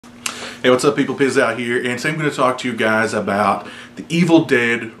Hey, what's up, people? Piz out here, and today I'm going to talk to you guys about the Evil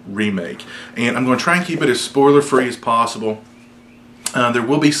Dead remake. And I'm going to try and keep it as spoiler-free as possible. There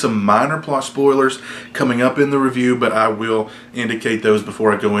will be some minor plot spoilers coming up in the review, but I will indicate those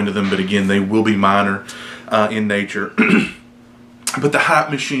before I go into them. But again, they will be minor in nature. But the hype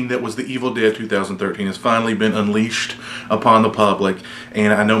machine that was the Evil Dead 2013 has finally been unleashed upon the public,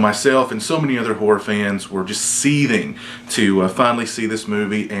 and I know myself and so many other horror fans were just seething to finally see this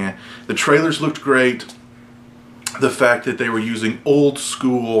movie. And the trailers looked great. The fact that they were using old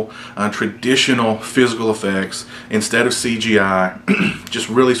school, traditional physical effects instead of CGI just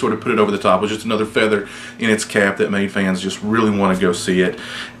really sort of put it over the top. It was just another feather in its cap that made fans just really want to go see it.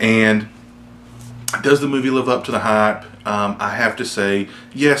 And does the movie live up to the hype? I have to say,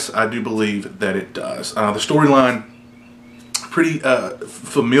 yes, I do believe that it does. The storyline, pretty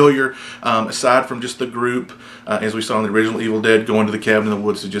familiar, aside from just the group, as we saw in the original Evil Dead, going to the cabin in the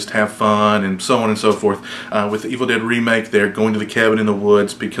woods to just have fun and so on and so forth. With the Evil Dead remake, they're going to the cabin in the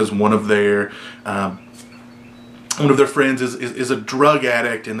woods because one of their friends is a drug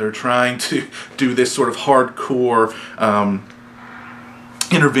addict, and they're trying to do this sort of hardcore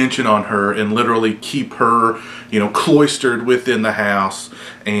intervention on her and literally keep her, cloistered within the house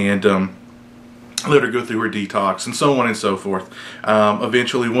and let her go through her detox and so on and so forth.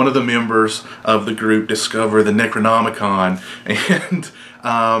 Eventually, one of the members of the group discover the Necronomicon, and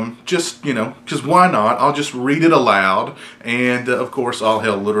just why not? I'll just read it aloud, and of course, all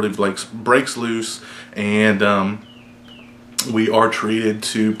hell literally breaks loose, and we are treated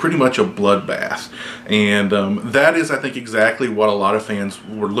to pretty much a bloodbath. And that is, I think, exactly what a lot of fans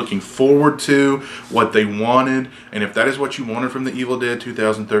were looking forward to, what they wanted. And if that is what you wanted from the Evil Dead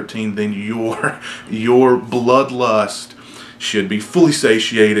 2013, then your bloodlust should be fully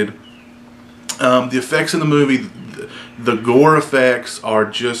satiated. The effects in the movie, the gore effects are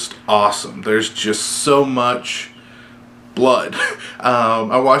just awesome. There's just so much blood.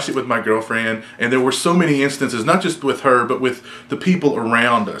 I watched it with my girlfriend, and there were so many instances, not just with her, but with the people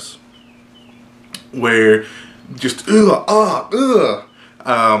around us, where just so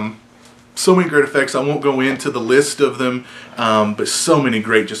many great effects. I won't go into the list of them, but so many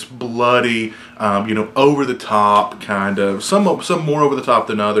great, just bloody, over the top kind of. Some more over the top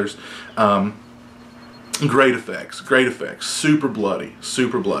than others. Great effects, super bloody,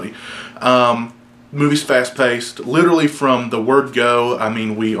 super bloody. Movie's fast-paced, literally from the word go. I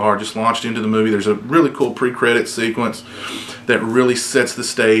mean, we are just launched into the movie. There's a really cool pre-credit sequence that really sets the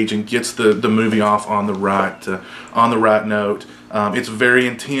stage and gets the movie off on the right note. It's very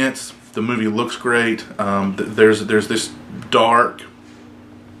intense. The movie looks great. There's this dark,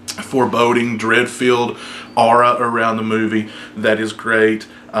 foreboding, dread-filled aura around the movie that is great.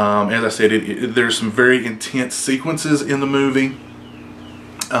 As I said, there's some very intense sequences in the movie.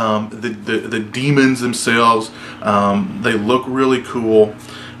 The demons themselves, they look really cool.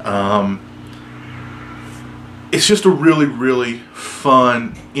 It's just a really, really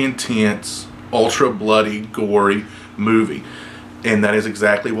fun, intense, ultra bloody, gory movie. And that is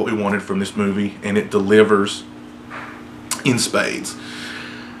exactly what we wanted from this movie, and it delivers in spades.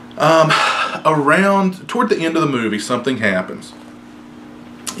 Toward the end of the movie, something happens.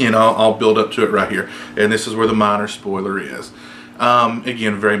 And I'll build up to it right here. And this is where the minor spoiler is.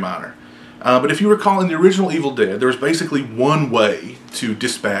 Again, very minor. But if you recall, in the original Evil Dead, there was basically one way to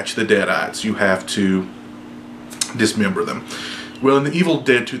dispatch the Deadites. You have to dismember them. Well, in the Evil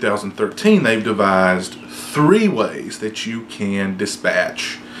Dead 2013, they've devised 3 ways that you can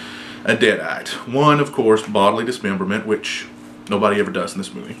dispatch a Deadite. One, of course, bodily dismemberment, which nobody ever does in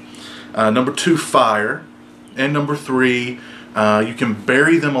this movie. Number 2, fire. And number 3, you can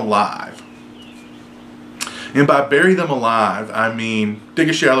bury them alive. And by bury them alive, I mean dig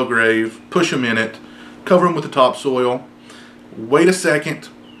a shallow grave, push them in it, cover them with the topsoil, wait a second,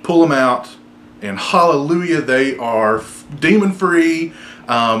 pull them out, and hallelujah, they are demon-free.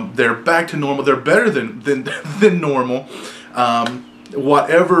 They're back to normal. They're better than normal.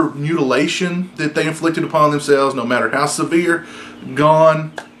 Whatever mutilation that they inflicted upon themselves, no matter how severe,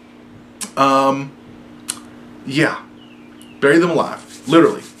 gone. Yeah, bury them alive,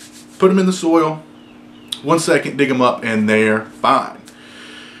 literally. Put them in the soil. 1 second, dig them up, and they're fine.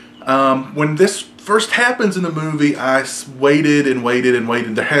 When this first happens in the movie, I waited and waited and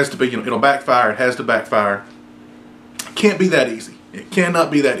waited. There has to be, it'll backfire. It has to backfire. It can't be that easy. It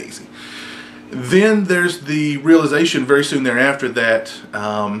cannot be that easy. Then there's the realization very soon thereafter that,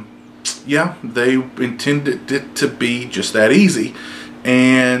 yeah, they intended it to be just that easy.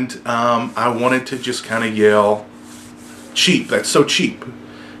 And I wanted to just kind of yell, cheap. That's so cheap.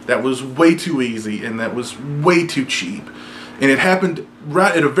 That was way too easy, and that was way too cheap. And it happened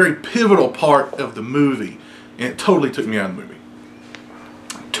right at a very pivotal part of the movie, and it totally took me out of the movie.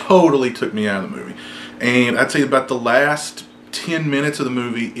 Totally took me out of the movie. And I'd say about the last 10 minutes of the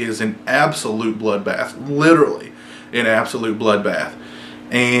movie is an absolute bloodbath. Literally an absolute bloodbath.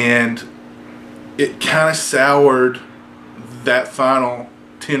 And it kind of soured that final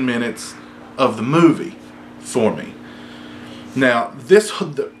 10 minutes of the movie for me. Now,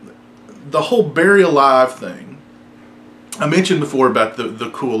 the whole Buried Alive thing, I mentioned before about the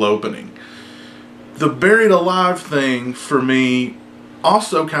cool opening. The Buried Alive thing, for me,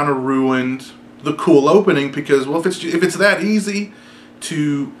 also kind of ruined the cool opening, because, well, if it's that easy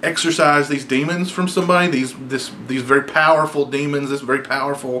to exorcise these demons from somebody, these very powerful demons, this very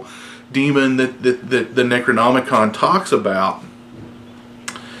powerful demon that the Necronomicon talks about,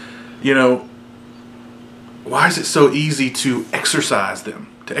 you know, why is it so easy to exorcise them,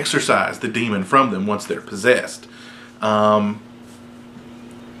 to exorcise the demon from them once they're possessed?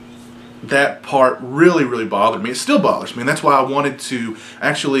 That part really, really bothered me. It still bothers me, and that's why I wanted to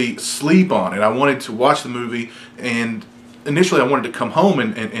actually sleep on it. I wanted to watch the movie, and initially I wanted to come home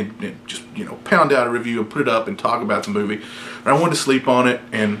and just, you know, pound out a review and put it up and talk about the movie. But I wanted to sleep on it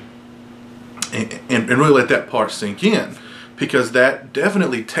and really let that part sink in, because that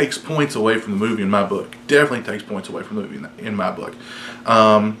definitely takes points away from the movie in my book. Definitely takes points away from the movie in my book.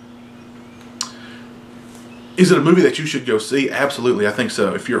 Is it a movie that you should go see? Absolutely, I think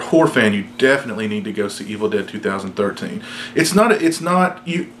so. If you're a horror fan, you definitely need to go see Evil Dead 2013. It's not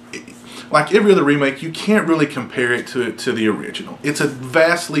like every other remake. You can't really compare it to the original. It's a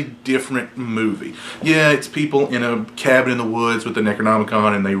vastly different movie. Yeah, it's people in a cabin in the woods with the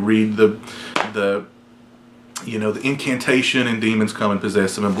Necronomicon, and they read the you know, the incantation, and demons come and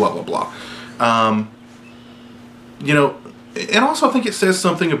possess them, and blah blah blah. You know. And also I think it says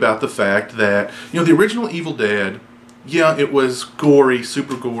something about the fact that, you know, the original Evil Dead, yeah, it was gory,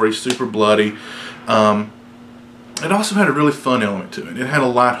 super bloody. It also had a really fun element to it. It had a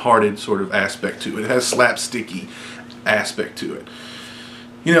lighthearted sort of aspect to it. It has a slapsticky aspect to it.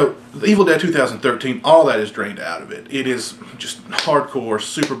 You know, the Evil Dead 2013, all that is drained out of it. It is just hardcore,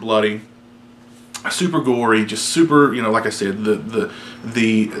 super bloody, super gory, just super, you know, like I said, the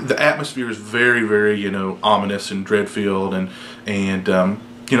atmosphere is very, very, you know, ominous and dread-filled, and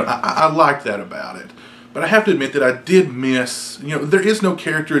you know, I liked that about it. But I have to admit that I did miss, you know, there is no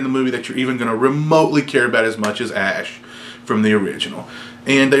character in the movie that you're even going to remotely care about as much as Ash from the original.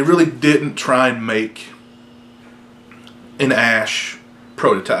 And they really didn't try and make an Ash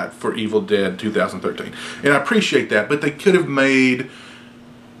prototype for Evil Dead 2013. And I appreciate that, but they could have made,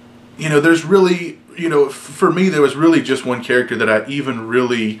 you know, there's really, you know, for me, there was really just one character that I even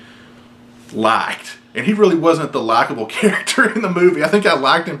really liked. And he really wasn't the likable character in the movie. I think I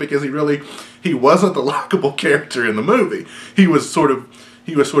liked him because he wasn't the likable character in the movie. He was sort of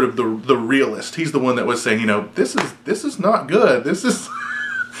the realist. He's the one that was saying, you know, this is not good. This is,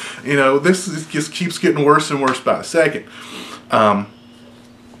 you know, just keeps getting worse and worse by the second. I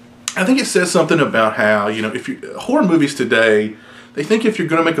think it says something about how, you know, horror movies today, they think if you're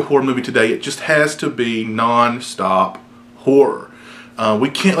going to make a horror movie today, it just has to be non-stop horror. We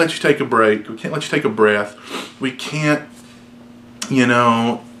can't let you take a break. We can't let you take a breath. We can't, you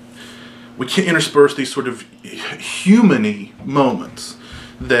know, we can't intersperse these sort of human-y moments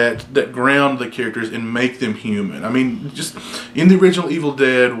that ground the characters and make them human. I mean, just in the original Evil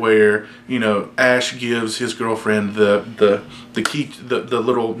Dead, where, you know, Ash gives his girlfriend the key, the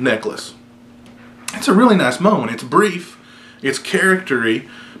little necklace. It's a really nice moment. It's brief. It's charactery,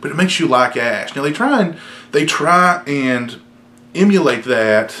 but it makes you like Ash. Now they try and emulate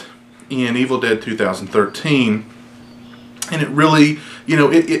that in Evil Dead 2013, and it really, you know,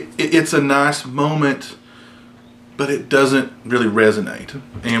 it's a nice moment, but it doesn't really resonate.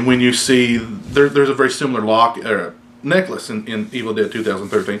 And when you see there's a very similar necklace in Evil Dead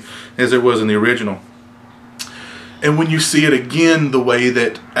 2013 as there was in the original. And when you see it again the way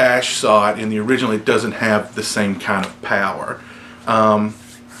that Ash saw it in the original, it doesn't have the same kind of power.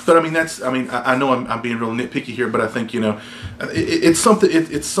 But I mean, I know I'm being real nitpicky here, but I think, you know, it's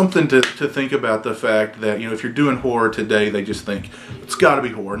something to think about, the fact that, you know, if you're doing horror today, they just think it's got to be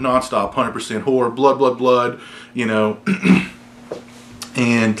horror, nonstop, 100% horror, blood, you know,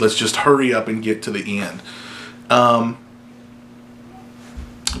 and let's just hurry up and get to the end.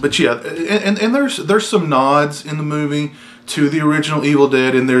 But yeah, and there's some nods in the movie to the original Evil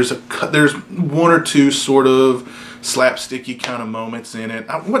Dead, and there's one or two sort of slapsticky kind of moments in it.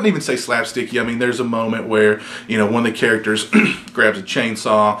 I wouldn't even say slapsticky. I mean, there's a moment where, you know, one of the characters grabs a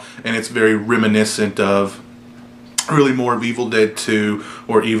chainsaw, and it's very reminiscent of really more of Evil Dead 2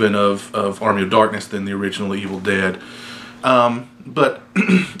 or even of Army of Darkness than the original Evil Dead. But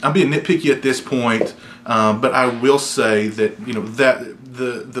I'm being nitpicky at this point. But I will say that, you know, that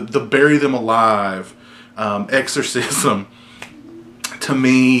the bury them alive exorcism to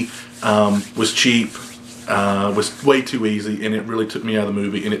me was cheap, was way too easy, and it really took me out of the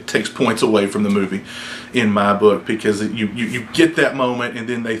movie, and it takes points away from the movie in my book, because you get that moment, and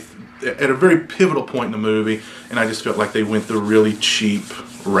then they, at a very pivotal point in the movie, and I just felt like they went the really cheap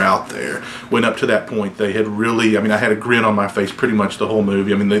route there. When up to that point they had really, I mean, I had a grin on my face pretty much the whole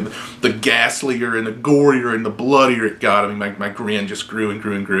movie. I mean, the ghastlier and the gorier and the bloodier it got, I mean, my grin just grew and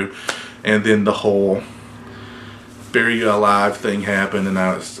grew and grew. And then the whole bury you alive thing happened, and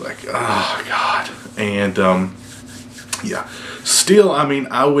I was like, oh God. And yeah, still, I mean,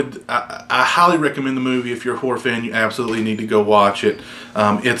 I highly recommend the movie. If you're a horror fan, you absolutely need to go watch it.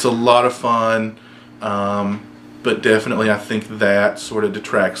 It's a lot of fun, but definitely I think that sort of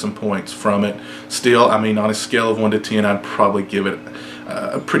detracts some points from it. Still, I mean, on a scale of 1 to 10, I'd probably give it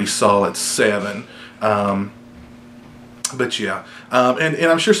a pretty solid 7. But yeah, and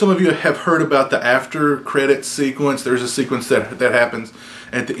I'm sure some of you have heard about the after credits sequence. There's a sequence that happens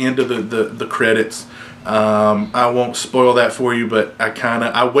at the end of the credits. I won't spoil that for you, but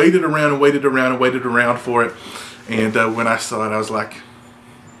I waited around and waited around and waited around for it, and when I saw it, I was like,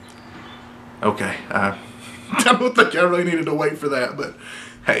 okay, I don't think I really needed to wait for that, but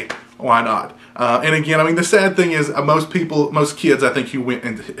hey, why not? And again, I mean, the sad thing is, most kids, I think, who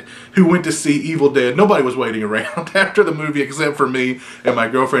went to see Evil Dead, nobody was waiting around after the movie except for me and my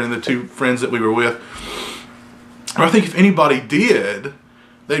girlfriend and the 2 friends that we were with. Or I think if anybody did,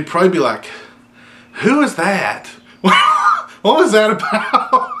 they'd probably be like, who is that? What was that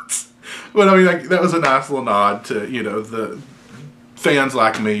about? But I mean, like, that was a nice little nod to, you know, the fans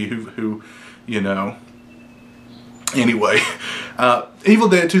like me who you know. Anyway, Evil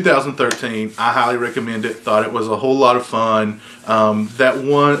Dead 2013, I highly recommend it. Thought it was a whole lot of fun. That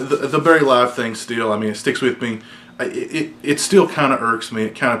one, the Bury Live thing still, I mean, it sticks with me. It still kind of irks me.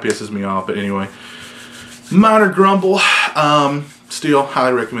 It kind of pisses me off. But anyway, minor grumble. Still,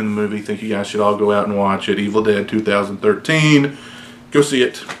 highly recommend the movie. Think you guys should all go out and watch it. Evil Dead 2013. Go see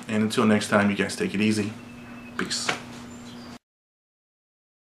it. And until next time, you guys take it easy. Peace.